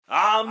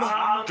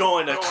I'm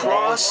going to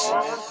cross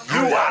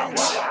you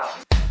out.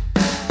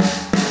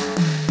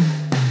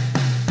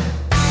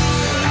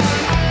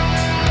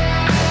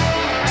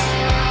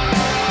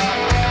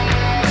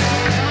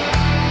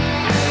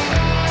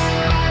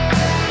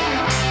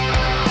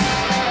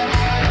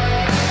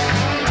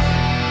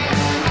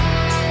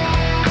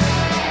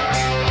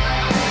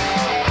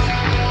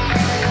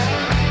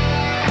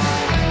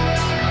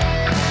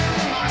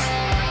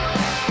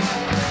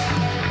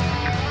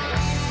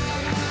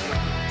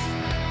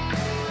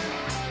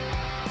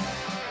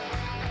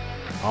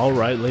 All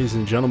right, ladies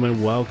and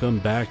gentlemen, welcome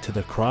back to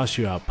the Cross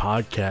You Out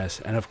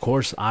podcast. And of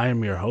course, I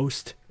am your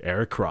host,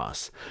 Eric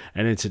Cross.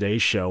 And in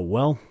today's show,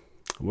 well,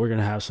 we're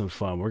going to have some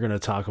fun. We're going to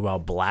talk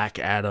about Black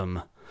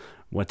Adam.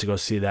 Went to go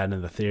see that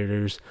in the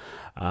theaters.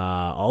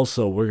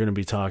 Also, we're going to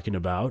be talking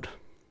about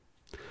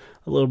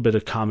a little bit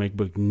of comic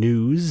book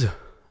news,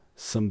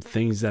 some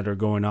things that are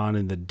going on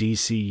in the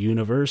DC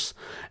universe,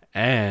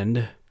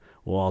 and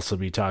we'll also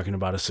be talking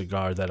about a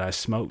cigar that I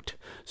smoked.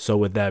 So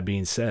with that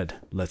being said,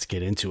 let's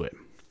get into it.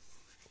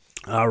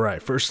 All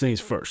right, first things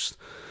first.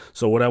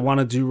 So what I want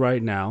to do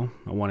right now,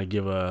 I want to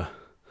give a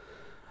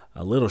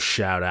little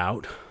shout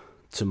out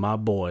to my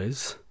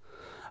boys.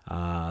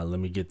 Let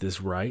me get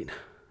this right.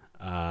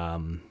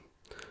 Where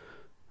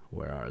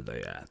are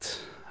they at?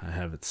 I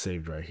have it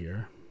saved right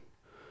here.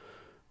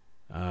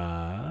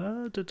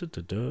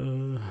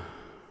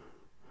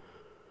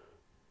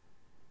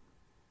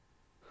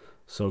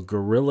 So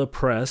Gorilla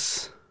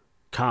Press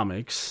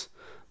Comics,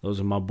 those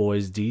are my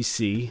boys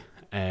DC,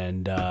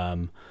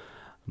 and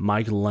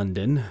Mike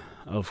London,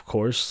 of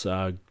course,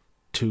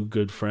 two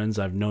good friends.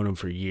 I've known them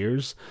for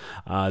years.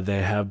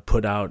 They have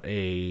put out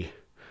a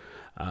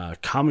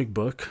comic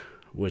book,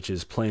 which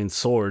is Plain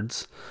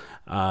Swords.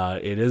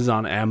 It is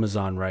on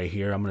Amazon right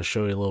here. I'm going to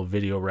show you a little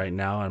video right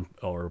now,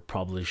 or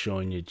probably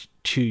showing it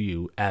to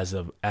you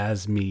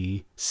as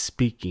me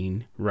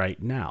speaking right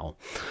now.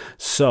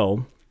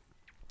 So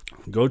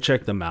go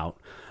check them out.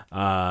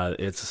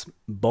 It's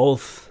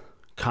both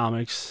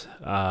comics.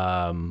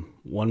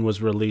 One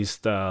was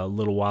released a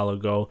little while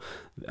ago.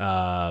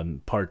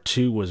 Part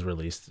 2 was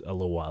released a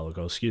little while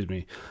ago, excuse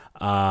me.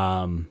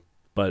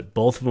 But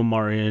both of them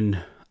are in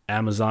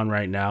Amazon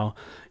right now.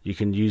 You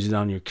can use it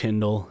on your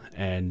Kindle,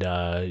 and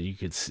you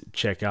could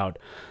check out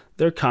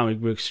their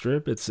comic book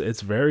strip.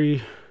 It's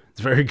very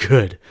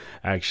good,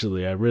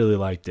 actually. I really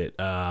liked it.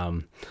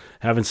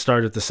 Haven't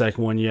started the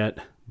second one yet,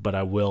 but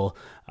I will.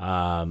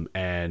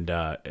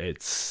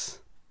 It's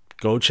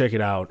go check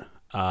it out.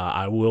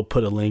 I will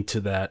put a link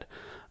to that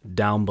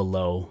down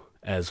below,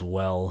 as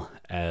well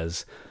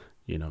as,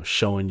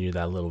 showing you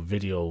that little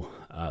video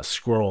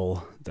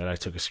scroll that I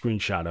took a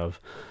screenshot of,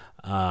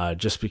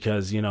 just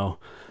because,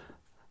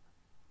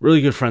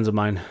 really good friends of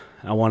mine.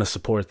 I want to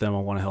support them. I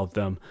want to help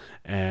them.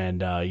 And,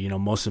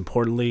 most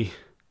importantly,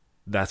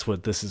 that's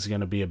what this is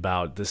going to be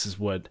about. This is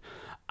what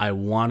I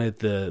wanted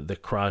the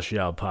Cross You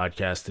Out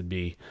podcast to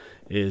be,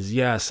 is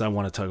yes, I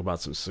want to talk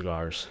about some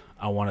cigars.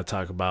 I want to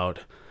talk about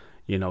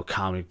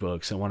comic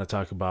books. I want to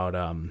talk about,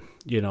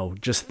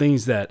 just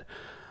things that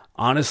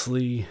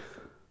honestly,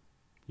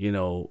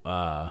 make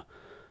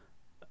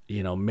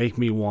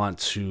me want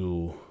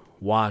to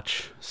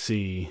watch,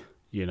 see,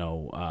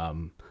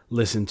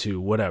 listen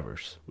to, whatever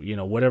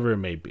it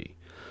may be.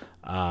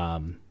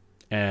 And,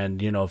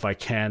 if I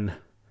can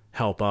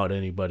help out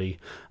anybody,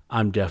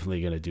 I'm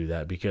definitely going to do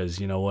that, because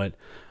you know what?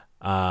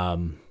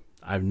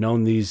 I've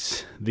known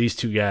these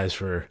two guys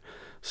for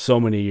so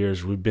many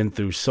years. We've been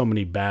through so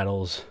many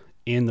battles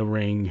in the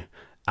ring,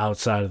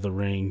 outside of the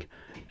ring,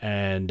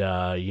 and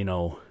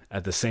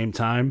at the same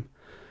time,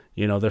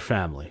 they're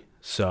family.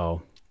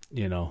 So,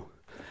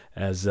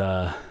 as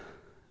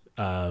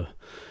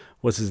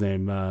what's his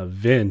name,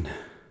 Vin,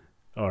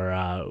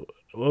 or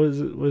what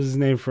was his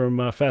name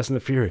from Fast and the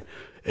Furious?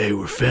 Hey,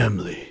 we're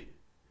family.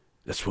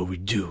 That's what we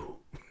do.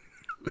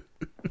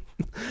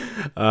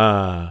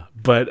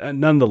 But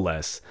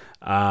nonetheless,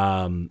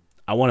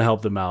 I want to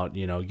help them out,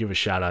 give a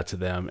shout out to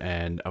them.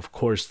 And of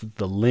course,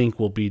 the link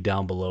will be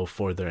down below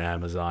for their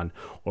Amazon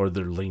or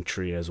their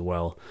Linktree as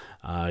well.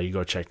 You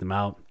go check them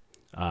out.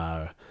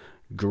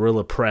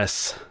 Gorilla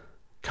Press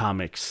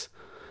Comics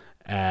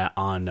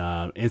on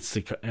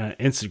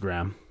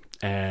Instagram.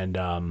 And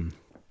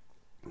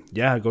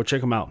go check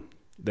them out.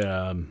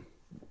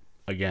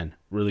 Again,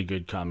 really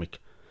good comic.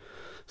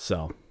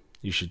 So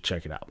you should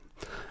check it out.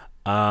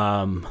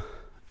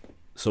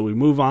 So we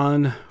move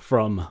on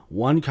from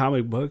one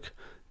comic book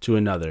to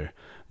another.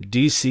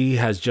 DC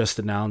has just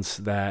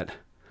announced that,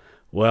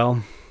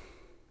 well,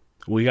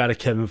 we got a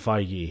Kevin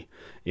Feige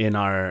in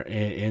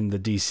the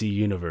DC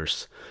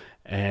universe,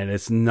 and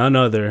it's none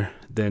other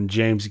than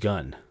James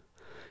Gunn.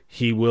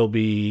 He will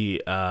be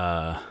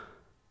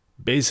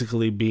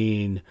basically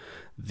being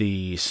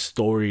the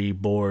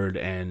storyboard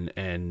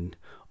and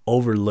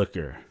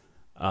overlooker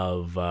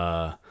of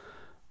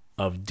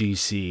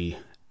DC.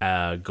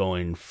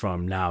 Going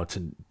from now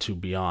to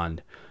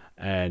beyond,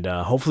 and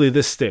hopefully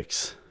this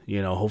sticks.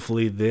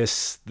 Hopefully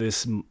this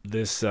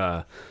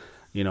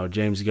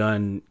James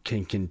Gunn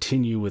can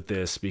continue with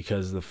this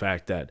because of the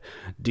fact that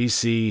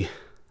DC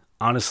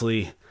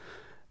honestly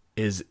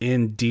is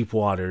in deep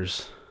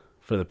waters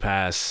for the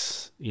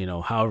past,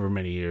 however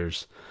many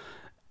years.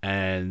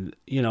 And,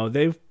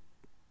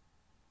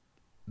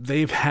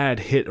 they've had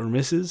hit or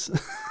misses,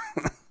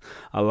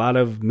 a lot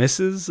of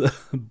misses,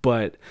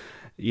 but,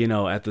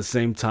 at the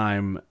same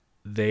time,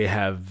 they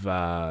have,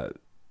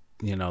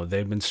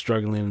 they've been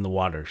struggling in the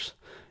waters,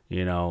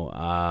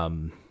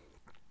 and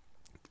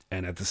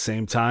at the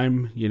same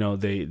time,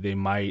 they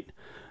might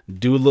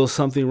do a little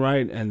something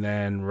right, and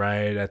then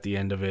right at the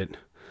end of it,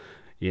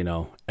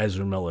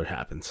 Ezra Miller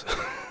happens.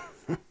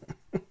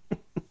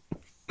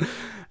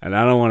 And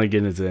I don't want to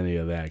get into any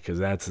of that because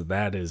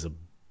that is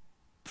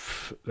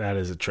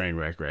a train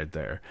wreck right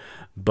there.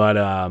 But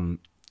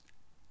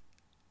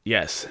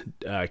yes,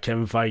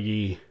 Kevin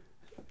Feige,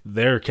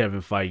 their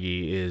Kevin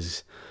Feige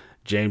is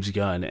James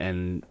Gunn,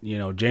 and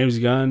James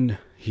Gunn,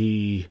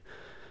 he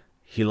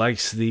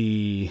likes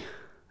the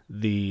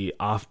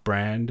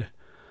off-brand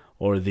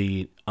or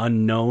the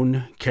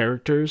unknown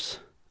characters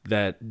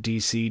that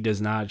DC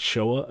does not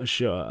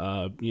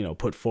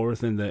put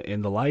forth in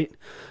the light.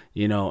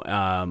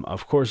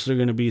 Of course, there are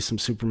going to be some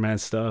Superman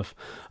stuff.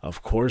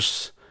 Of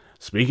course,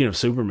 speaking of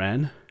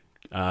Superman,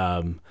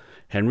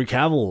 Henry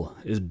Cavill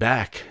is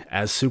back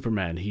as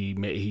Superman. He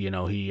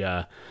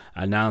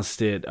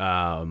announced it,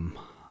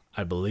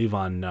 I believe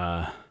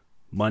on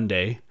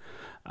Monday,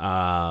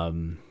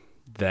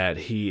 that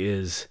he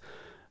is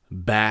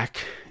back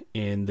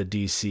in the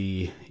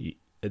DCEU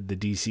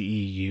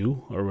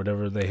or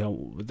whatever they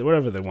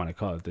want to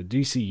call it, the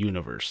DC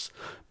universe,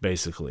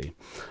 basically.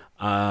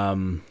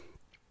 But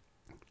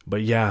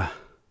yeah,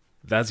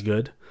 that's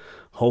good.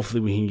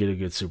 Hopefully we can get a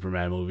good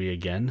Superman movie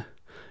again.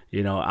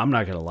 I'm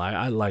not gonna lie,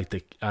 I like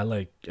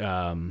Henry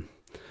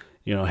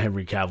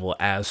Cavill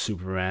as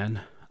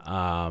Superman.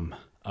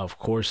 Of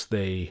course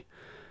they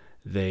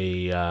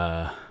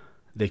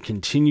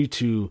continue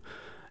to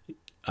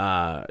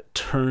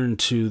turn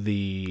to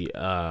the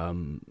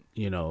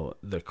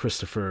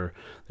Christopher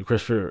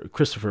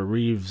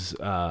Reeves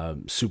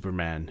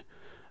Superman,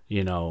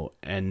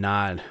 and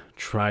not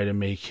try to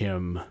make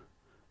him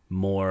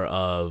more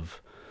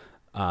of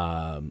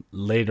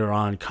later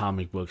on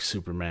comic book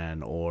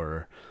Superman,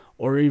 or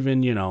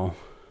even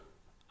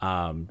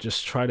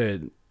just try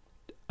to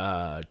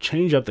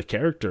change up the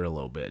character a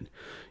little bit.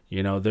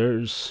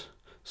 There's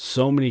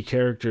so many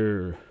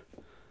character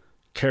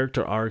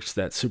arcs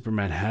that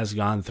Superman has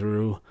gone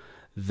through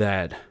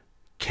that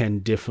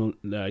can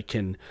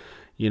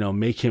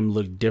make him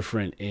look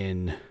different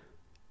in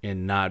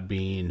not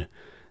being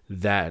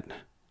that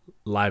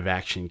live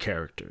action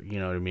character. You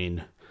know what I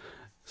mean?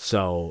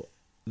 So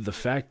the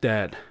fact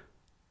that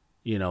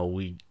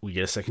we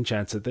get a second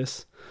chance at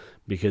this,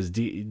 because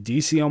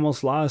DC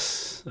almost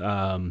lost, they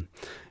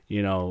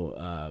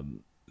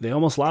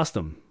almost lost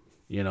him.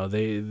 He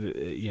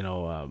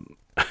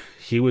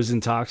was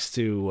in talks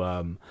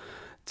to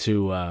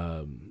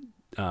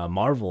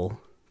Marvel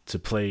to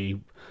play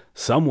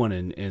someone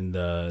in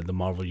the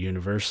Marvel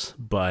universe,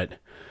 but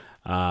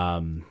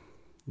Henry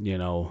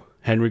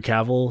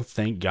Cavill,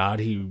 thank God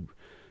he's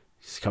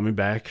coming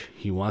back.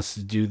 He wants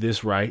to do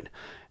this right,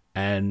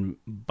 and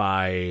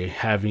by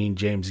having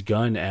James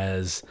Gunn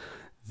as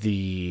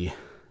the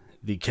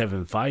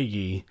Kevin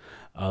Feige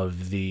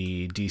of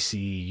the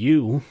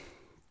DCU,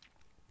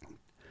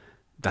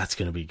 that's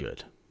gonna be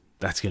good.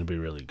 That's gonna be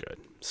really good.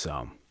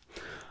 So,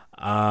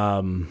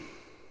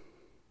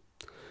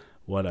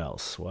 what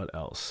else?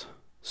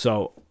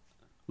 So,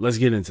 let's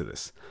get into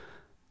this.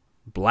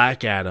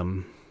 Black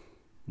Adam.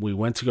 We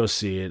went to go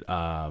see it.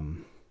 I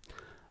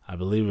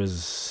believe it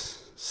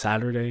was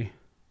Saturday.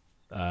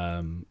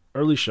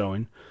 Early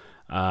showing.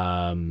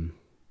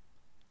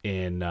 In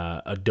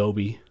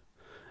Adobe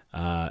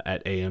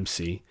at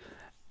AMC.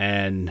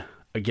 And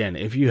again,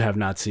 if you have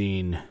not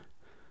seen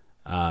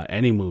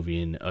any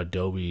movie in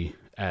Adobe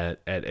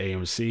at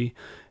AMC,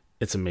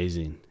 it's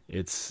amazing.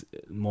 It's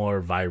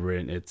more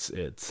vibrant.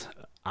 It's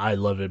I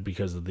love it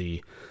because of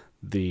the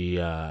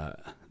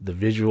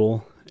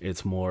visual.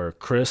 It's more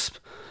crisp.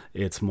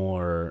 It's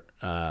more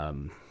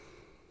in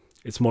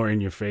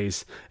your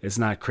face. It's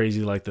not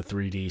crazy like the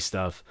 3D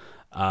stuff.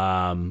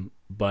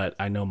 But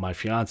I know my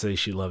fiance,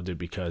 she loved it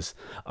because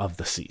of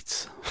the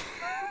seats.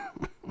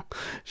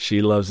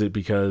 She loves it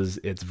because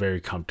it's very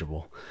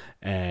comfortable,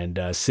 and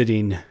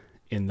sitting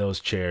in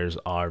those chairs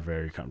are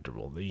very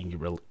comfortable. You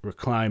can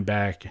recline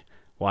back,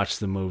 watch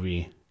the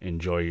movie,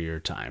 enjoy your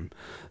time.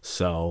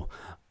 So,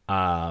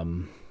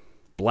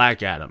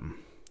 Black Adam,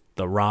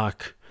 The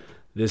Rock.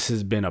 This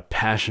has been a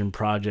passion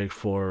project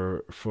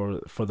for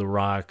The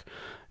Rock,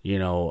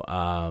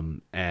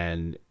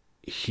 and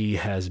he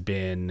has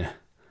been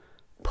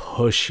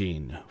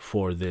pushing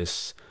for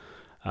this.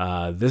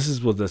 This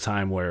is the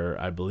time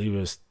where I believe it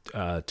was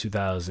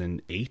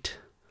 2008,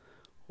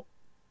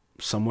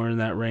 somewhere in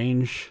that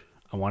range.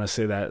 I want to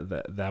say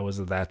that was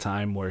at that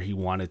time where he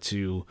wanted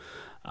to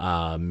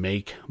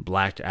make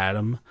Black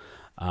Adam.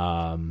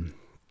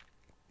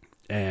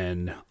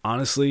 And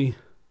honestly,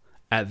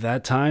 at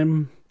that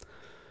time,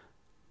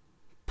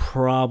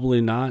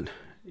 probably not.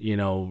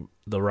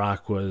 The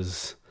Rock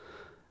was,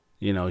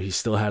 he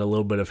still had a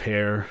little bit of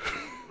hair,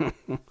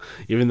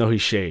 even though he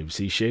shaves.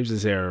 He shaves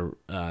his hair,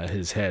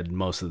 his head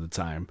most of the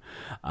time.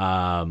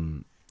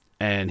 And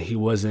he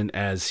wasn't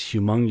as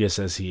humongous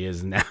as he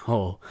is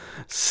now.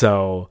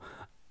 So,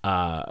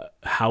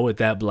 how would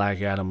that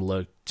Black Adam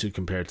look to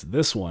compare to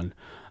this one?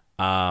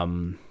 I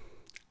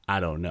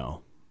don't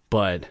know.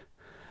 But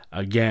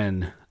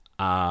again,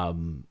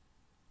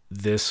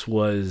 this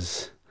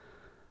was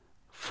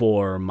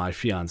for my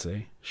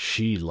fiance.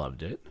 She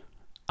loved it.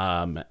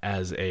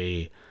 As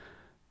a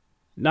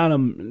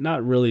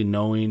not really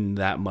knowing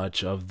that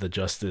much of the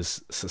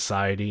Justice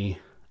Society,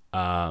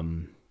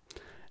 and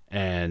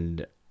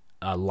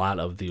a lot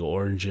of the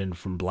origin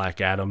from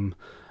Black Adam.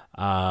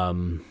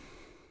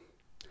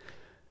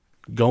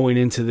 Going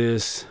into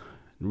this,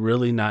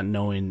 really not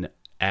knowing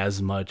as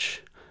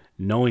much,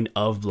 knowing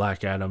of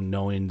Black Adam,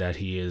 knowing that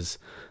he is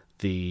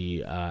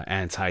the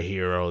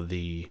anti-hero,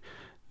 the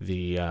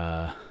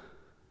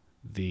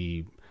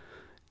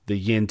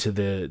yin to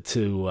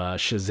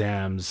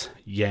Shazam's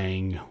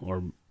yang,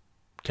 or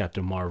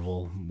Captain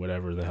Marvel,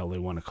 whatever the hell they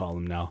want to call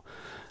him now,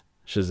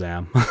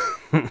 Shazam.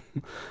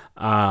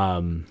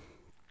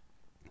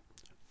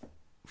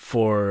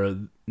 For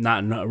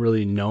not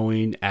really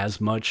knowing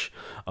as much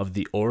of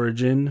the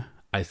origin,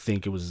 I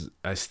think it was.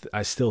 I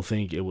still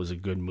think it was a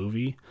good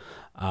movie.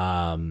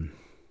 I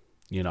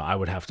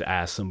would have to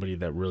ask somebody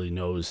that really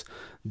knows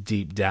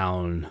deep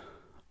down,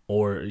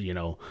 or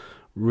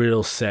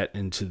real set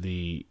into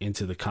the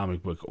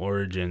comic book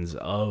origins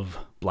of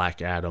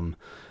Black Adam,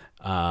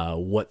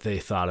 what they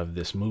thought of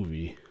this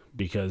movie,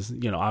 because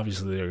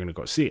obviously they're going to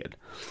go see it.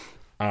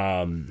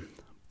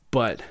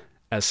 But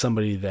as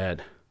somebody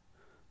that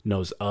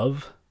knows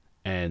of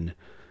and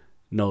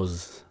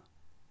knows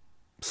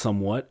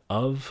somewhat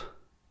of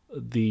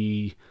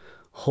the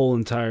whole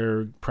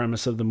entire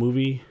premise of the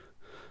movie,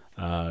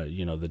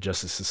 the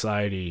Justice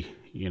Society,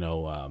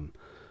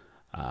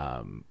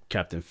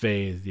 Captain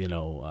Faith,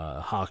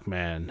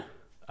 Hawkman,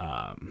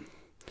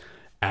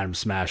 Atom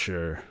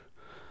Smasher,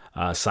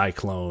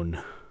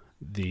 Cyclone,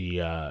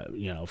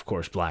 of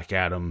course, Black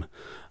Adam,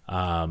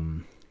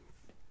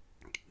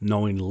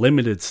 knowing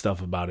limited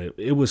stuff about it,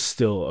 it was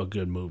still a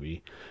good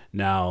movie.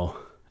 Now,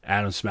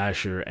 Atom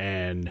Smasher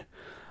and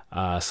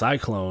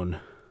Cyclone,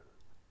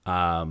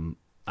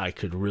 I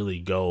could really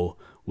go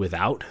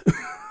without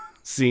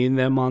seeing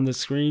them on the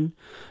screen.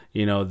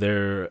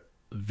 Their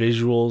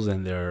visuals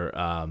and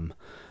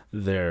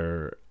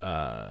their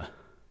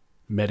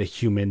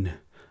metahuman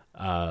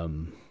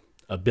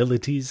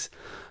abilities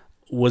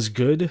was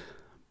good,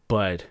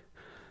 but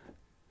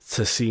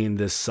to seeing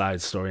this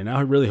side story, and I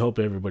really hope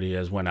everybody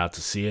has went out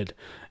to see it.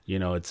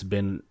 It's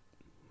been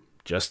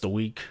just a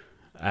week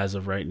as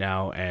of right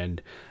now,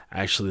 and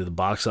actually the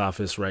box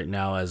office right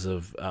now, as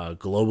of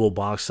global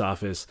box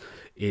office,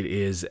 it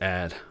is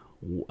at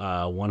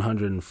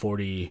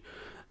 140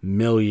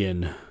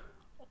 million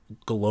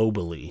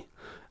globally.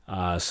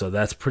 So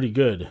that's pretty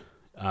good.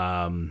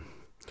 I'm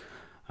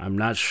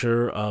not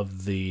sure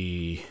of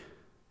the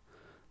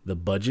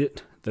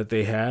budget that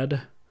they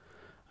had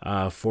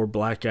for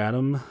Black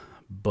Adam,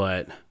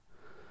 but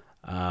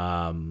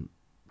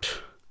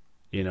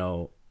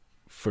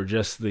for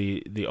just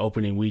the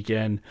opening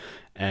weekend,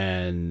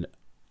 and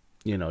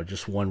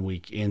just 1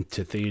 week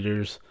into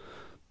theaters,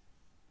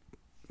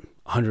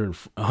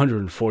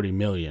 140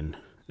 million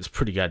is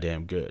pretty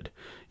goddamn good.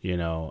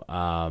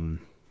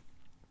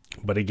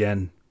 But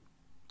again,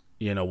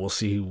 we'll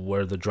see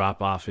where the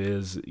drop off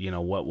is,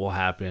 what will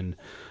happen.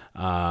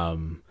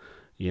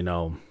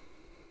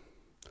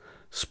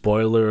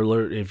 Spoiler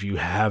alert, if you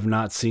have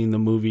not seen the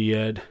movie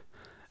yet,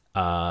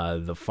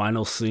 the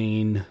final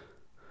scene,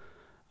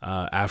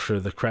 after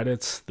the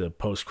credits, the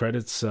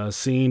post-credits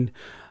scene,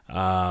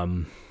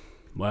 Amanda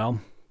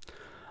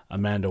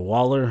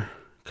Waller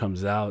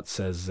comes out,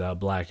 says,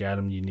 Black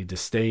Adam, you need to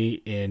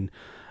stay in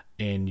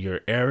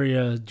your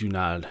area, do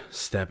not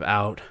step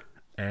out.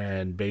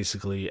 And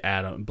basically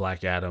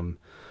Black Adam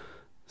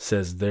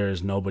says there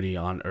is nobody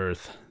on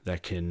Earth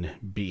that can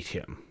beat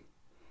him.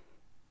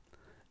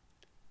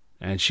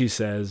 And she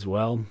says,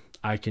 well,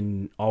 I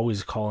can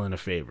always call in a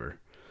favor.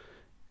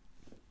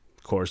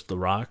 Of course, The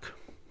Rock,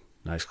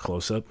 nice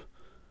close-up,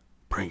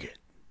 bring it.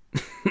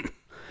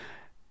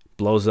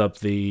 Blows up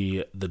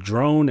the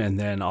drone, and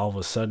then all of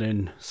a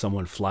sudden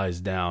someone flies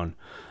down,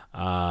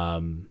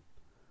 and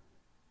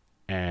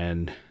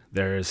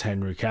there is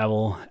Henry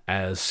Cavill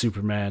as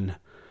Superman,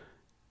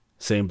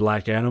 saying,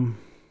 Black Adam,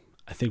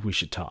 I think we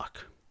should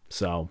talk.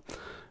 So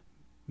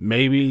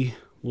maybe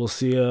we'll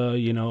see a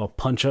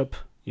punch up,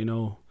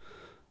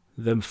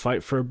 them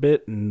fight for a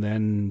bit and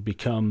then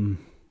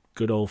become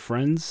good old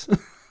friends.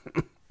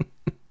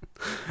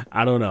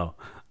 I don't know.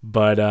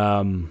 But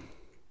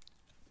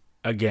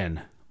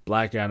again,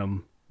 Black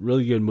Adam,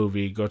 really good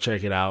movie. Go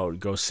check it out.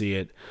 Go see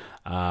it.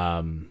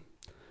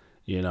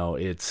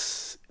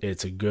 It's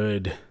a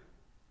good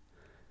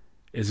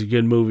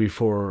movie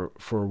for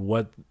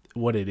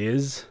what it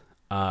is.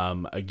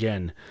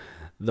 Again,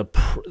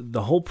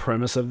 the whole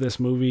premise of this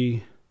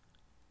movie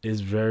is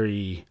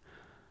very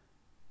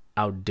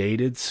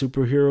outdated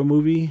superhero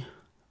movie,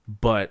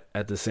 but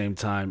at the same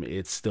time,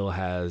 it still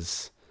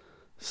has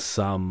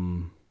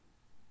some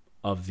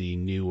of the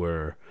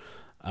newer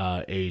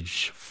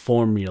age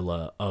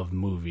formula of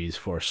movies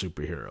for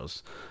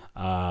superheroes.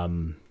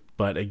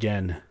 But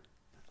again,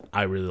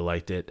 I really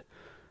liked it.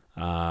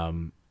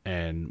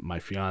 And my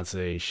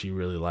fiance, she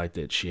really liked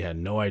it. She had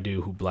no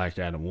idea who Black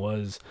Adam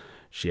was.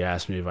 She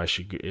asked me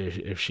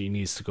if she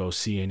needs to go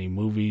see any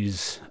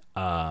movies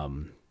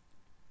to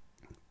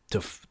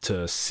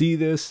see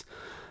this.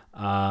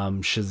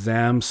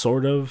 Shazam,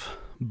 sort of,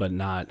 but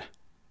not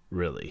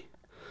really.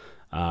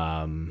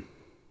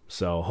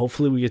 So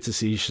hopefully we get to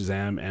see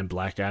Shazam and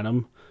Black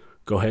Adam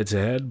go head to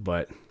head,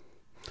 but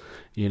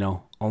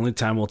only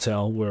time will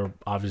tell. We're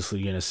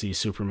obviously going to see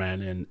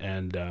Superman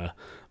and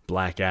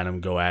Black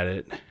Adam go at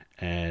it,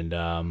 and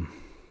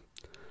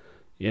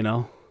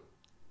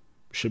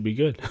should be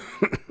good.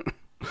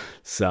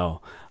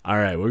 So, all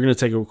right, we're going to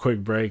take a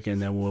quick break,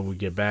 and then when we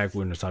get back,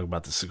 we're going to talk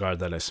about the cigar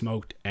that I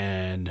smoked,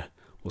 and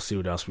we'll see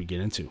what else we get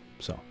into.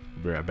 So,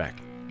 we'll be right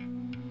back.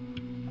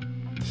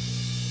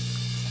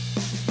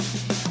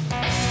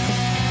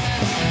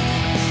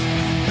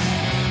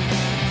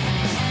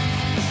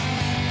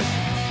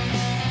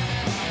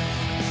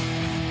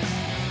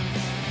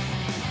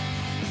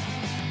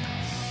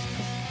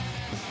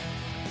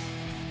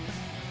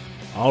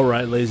 All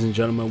right, ladies and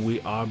gentlemen, we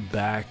are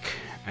back,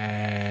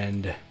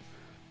 and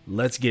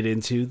let's get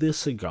into the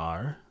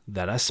cigar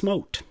that I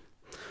smoked.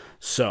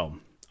 So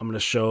I'm going to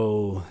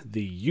show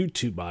the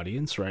YouTube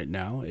audience right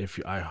now,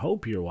 I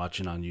hope you're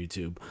watching on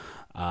YouTube,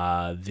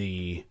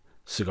 the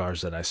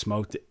cigars that I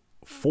smoked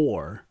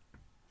for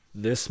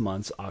this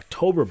month's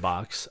October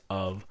box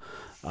of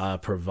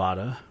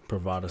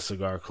Privada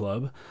Cigar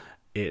Club.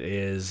 It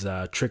is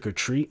Trick or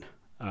Treat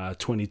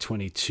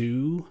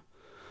 2022,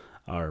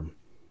 or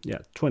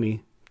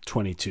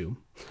 2022.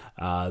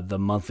 The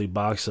monthly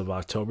box of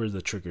October,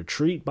 the Trick or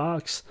Treat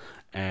box,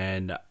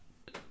 and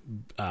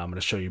I'm going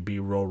to show you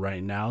B-roll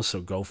right now, so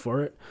go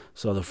for it.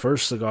 So the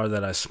first cigar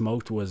that I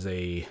smoked was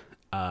the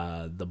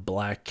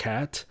Black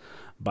Cat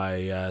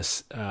by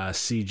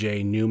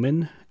C.J.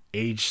 Newman,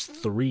 aged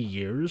 3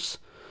 years.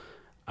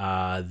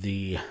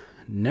 The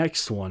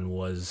next one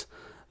was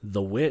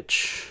The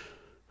Witch,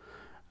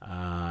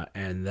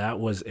 and that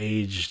was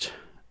aged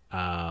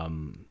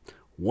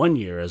 1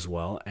 year as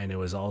well, and it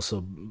was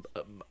also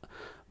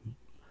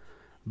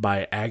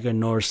by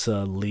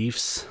Aganorsa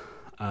Leafs.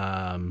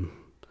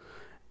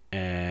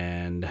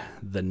 And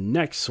the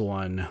next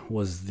one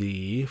was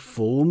the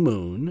Full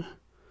Moon,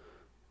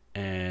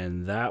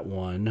 and that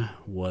one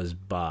was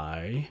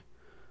by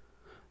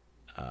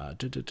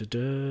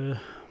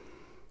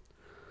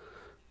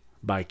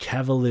by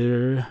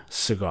Cavalier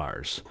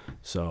Cigars.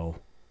 So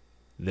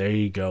there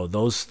you go.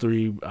 Those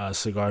three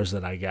cigars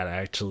that I got to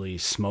actually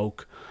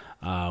smoke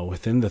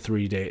within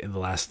the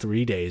last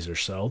 3 days or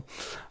so.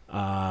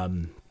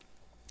 I'm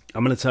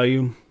going to tell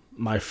you,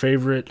 my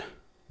favorite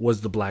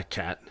was the Black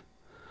Cat.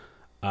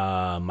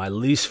 My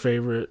least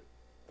favorite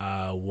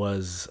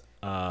was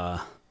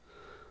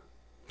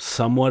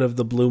somewhat of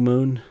the Blue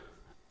Moon,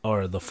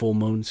 or the Full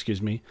Moon,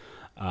 excuse me.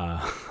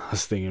 I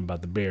was thinking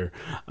about the beer.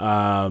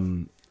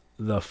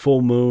 The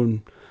Full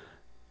Moon,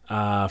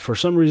 for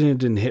some reason it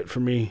didn't hit for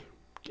me.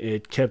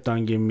 It kept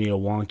on giving me a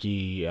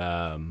wonky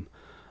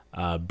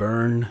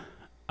burn.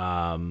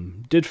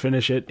 Did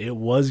finish it. It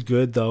was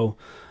good though.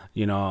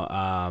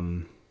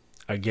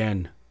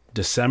 Again,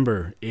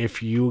 December,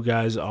 if you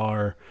guys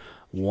are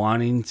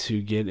wanting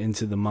to get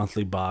into the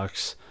monthly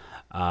box,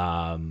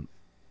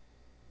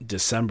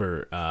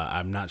 December,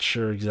 I'm not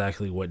sure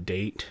exactly what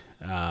date.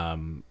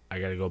 I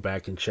got to go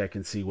back and check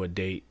and see what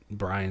date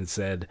Brian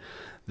said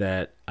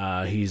that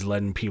he's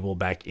letting people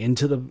back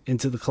into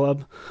the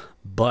club.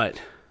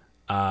 But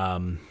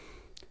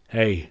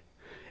hey,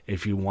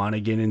 if you want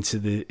to get into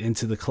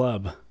the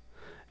club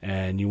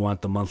and you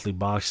want the monthly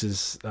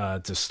boxes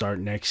to start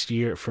next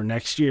year,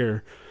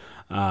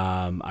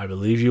 I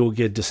believe you will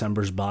get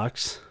December's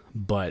box,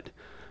 but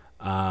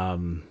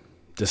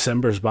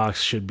December's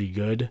box should be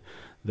good.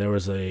 There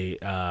was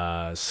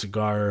a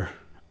cigar,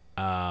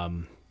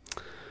 damn,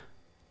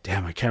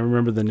 I can't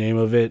remember the name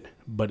of it,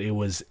 but it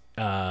was,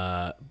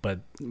 but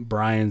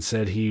Brian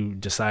said he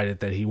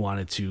decided that he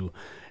wanted to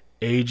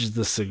age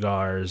the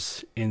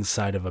cigars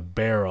inside of a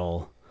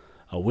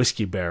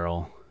whiskey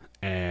barrel,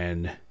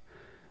 and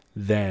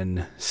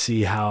then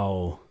see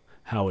how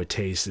it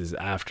tastes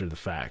after the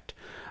fact.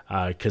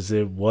 Because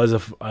it was a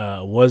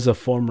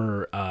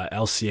former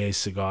LCA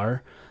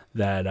cigar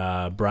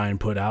that Brian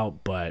put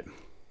out, but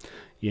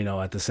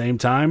at the same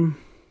time,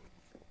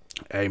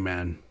 hey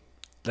man,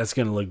 that's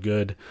gonna look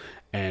good,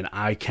 and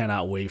I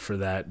cannot wait for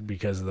that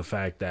because of the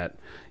fact that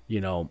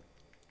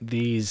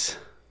these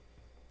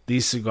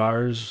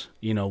cigars,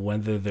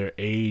 whether they're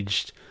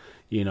aged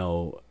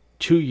 2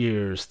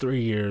 years,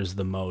 3 years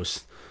the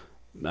most,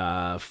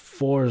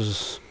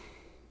 4's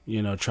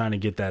trying to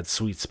get that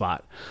sweet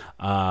spot,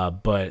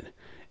 but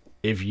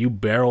if you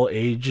barrel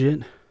age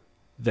it,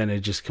 then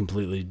it just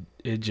completely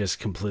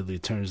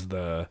turns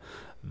the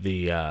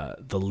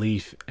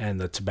leaf and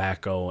the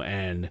tobacco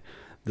and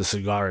the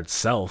cigar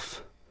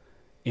itself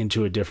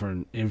into a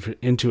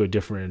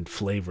different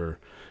flavor.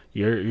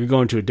 You're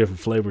going to a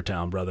different flavor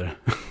town, brother,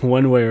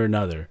 one way or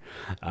another.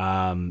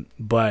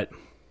 But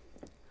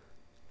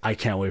I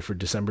can't wait for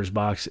December's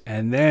box,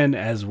 and then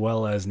as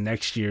well as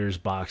next year's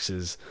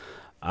boxes.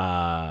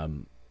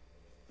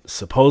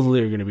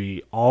 Supposedly are going to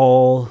be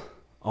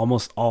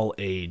almost all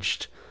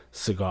aged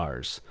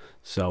cigars.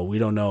 So we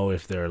don't know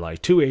if they're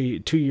like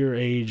 2-year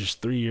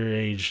age, 3-year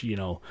age,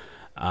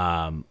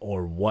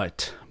 or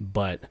what,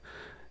 but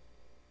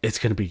it's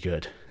going to be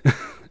good.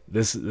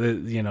 Next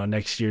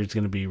year it's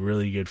going to be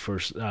really good for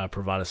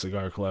Privada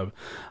Cigar Club,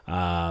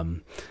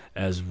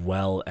 as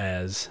well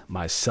as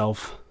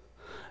myself.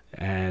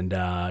 And,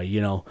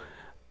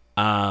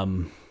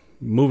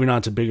 moving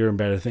on to bigger and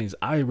better things.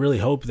 I really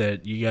hope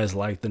that you guys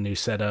like the new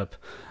setup.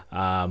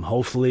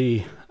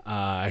 Hopefully,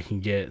 I can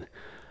get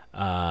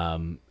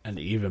an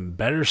even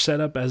better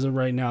setup as of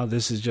right now.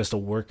 This is just a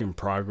work in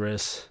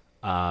progress.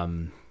 As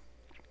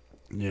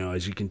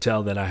you can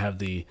tell that I have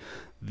the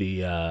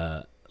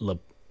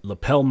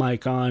lapel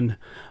mic on.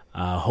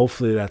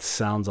 Hopefully that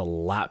sounds a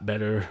lot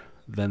better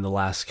than the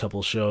last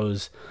couple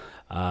shows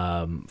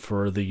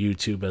for the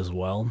YouTube as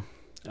well.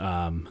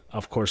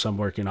 Of course, I'm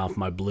working off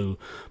my Blue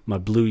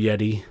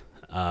Yeti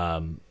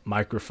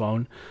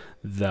microphone,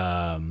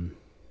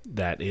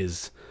 that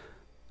is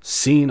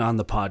seen on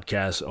the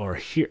podcast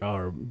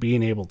or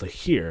being able to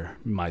hear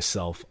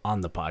myself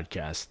on the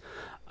podcast.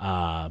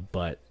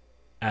 But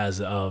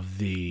as of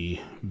the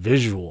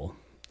visual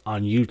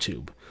on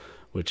YouTube,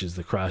 which is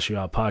the Cross You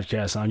Out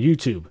podcast on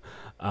YouTube,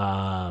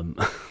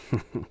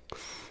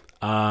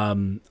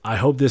 I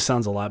hope this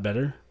sounds a lot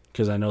better,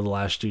 because I know the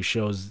last two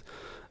shows,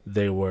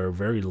 they were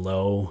very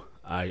low.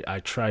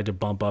 I tried to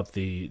bump up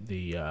the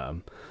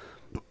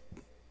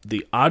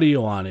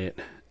audio on it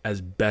as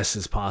best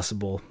as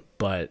possible,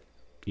 but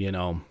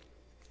I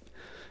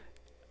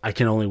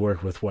can only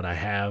work with what I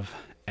have,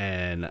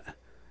 and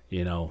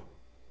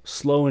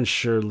slow and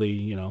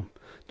surely,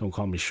 don't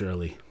call me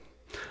Shirley.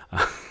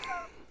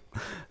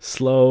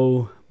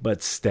 Slow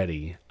but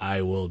steady,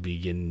 I will be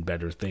getting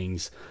better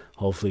things.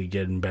 Hopefully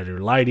getting better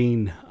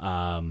lighting.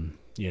 I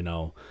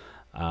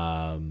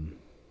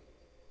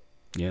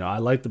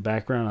like the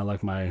background. I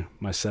like my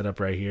setup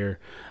right here.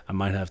 I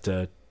might have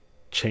to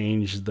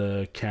change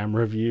the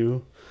camera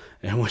view,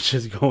 and which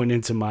is going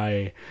into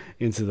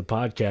the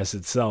podcast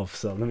itself.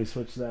 So let me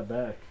switch that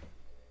back.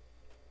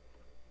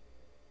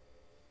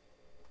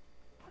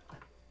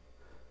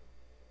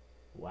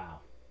 Wow.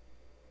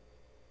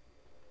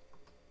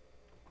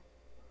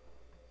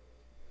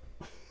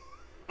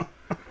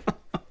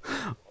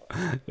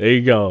 There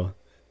you go.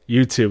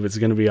 YouTube, it's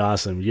going to be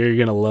awesome. You're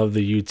going to love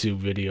the YouTube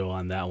video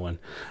on that one.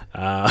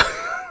 I've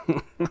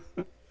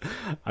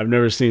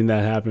never seen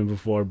that happen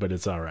before, but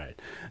it's all right.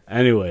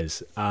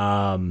 Anyways,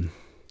 yes,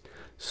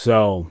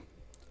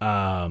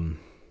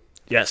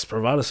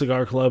 Privada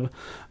Cigar Club.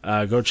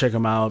 Go check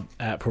them out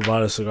at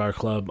Privada Cigar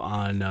Club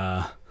on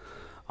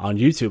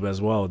YouTube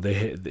as well.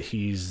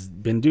 He's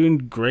been doing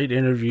great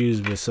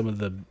interviews with some of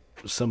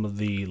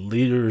the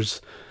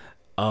leaders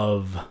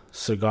of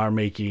cigar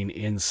making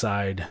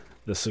inside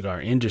the cigar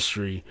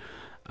industry.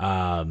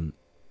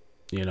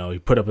 He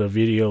put up a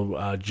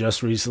video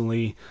just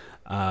recently.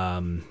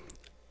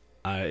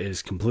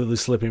 Is completely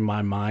slipping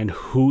my mind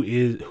who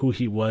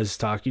he was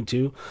talking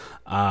to,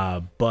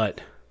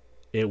 but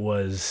it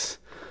was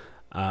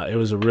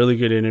a really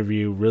good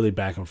interview, really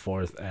back and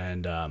forth.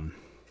 And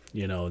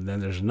then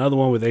there's another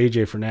one with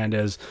AJ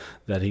Fernandez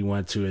that he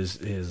went to his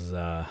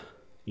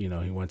he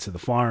went to the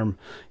farm,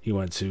 he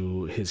went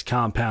to his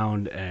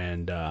compound,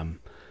 and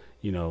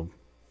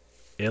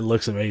it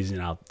looks amazing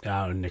out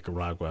in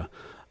Nicaragua.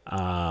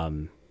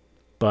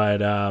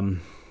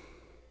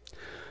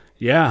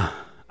 Yeah,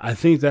 I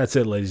think that's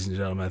it, ladies and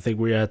gentlemen. I think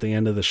we're at the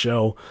end of the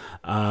show.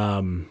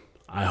 I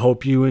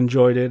hope you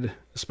enjoyed it,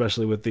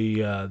 especially with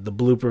the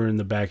blooper in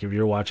the back if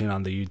you're watching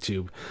on the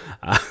YouTube.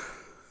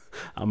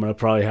 I'm going to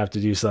probably have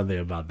to do something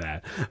about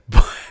that.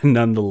 But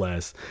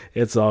nonetheless,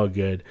 it's all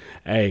good.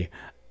 Hey,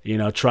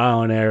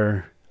 trial and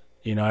error.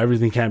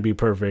 Everything can't be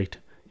perfect.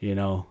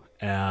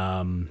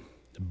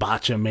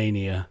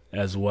 Botchamania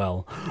as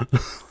well.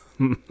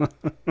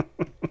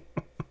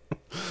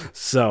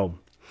 So,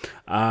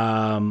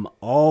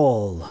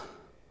 all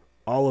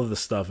of the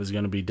stuff is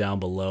going to be down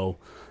below.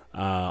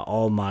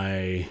 All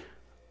my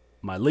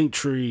link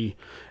tree,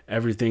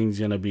 everything's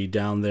going to be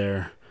down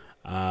there.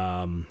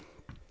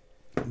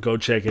 Go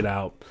check it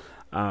out.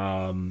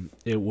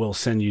 It will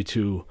send you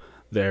to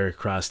the Eric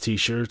Cross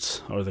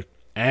t-shirts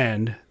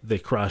and the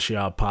Cross You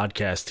Out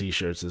podcast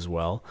t-shirts as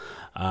well.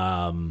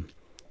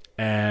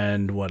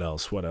 And what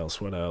else?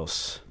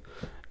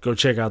 Go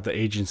check out the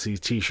agency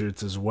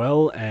t-shirts as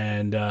well.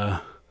 And,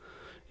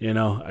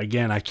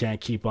 again, I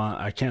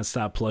can't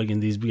stop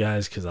plugging these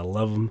guys because I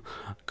love them.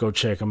 Go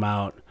check them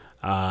out.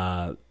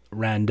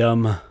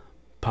 Random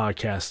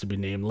podcast to be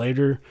named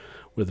later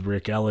with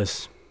Rick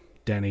Ellis,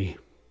 Denny,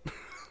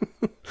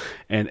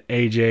 and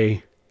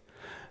AJ,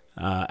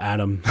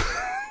 Adam.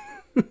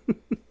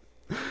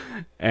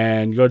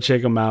 And go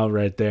check them out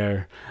right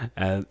there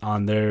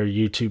on their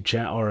YouTube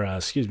channel, or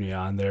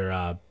on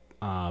their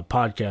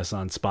podcast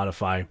on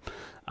Spotify.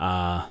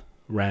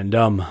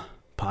 Random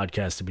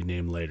podcast to be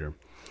named later.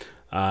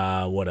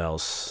 What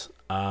else?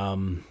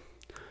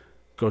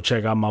 Go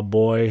check out my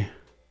boy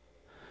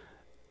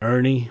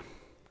Ernie.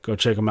 Go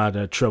check him out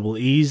at Trouble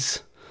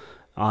Ease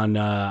on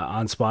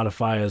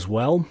Spotify as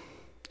well.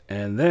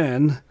 And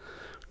then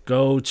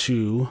go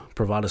to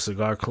Pravada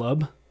Cigar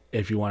Club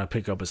if you want to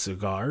pick up a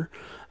cigar.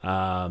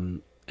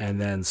 And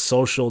then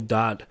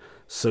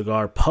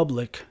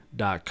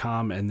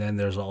social.cigarpublic.com. And then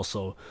there's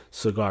also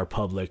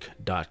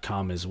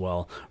cigarpublic.com as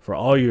well for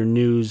all your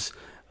news.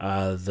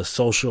 The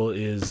social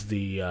is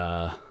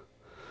the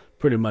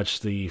pretty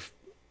much the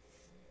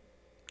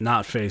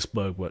not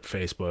Facebook, but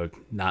Facebook,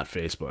 not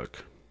Facebook.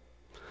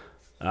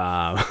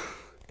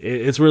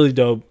 It's really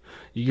dope.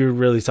 You can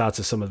really talk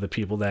to some of the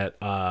people that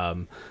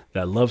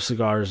love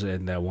cigars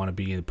and that want to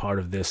be a part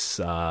of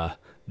this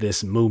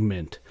this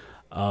movement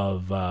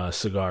of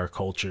cigar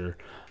culture.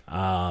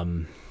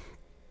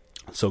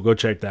 So go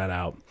check that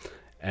out.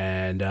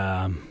 And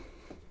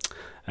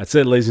that's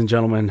it, ladies and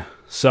gentlemen.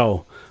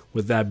 So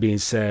with that being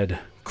said,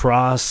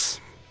 Cross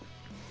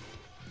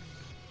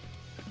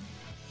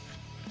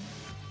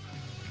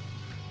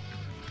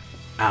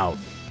out.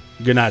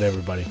 Good night,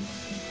 everybody.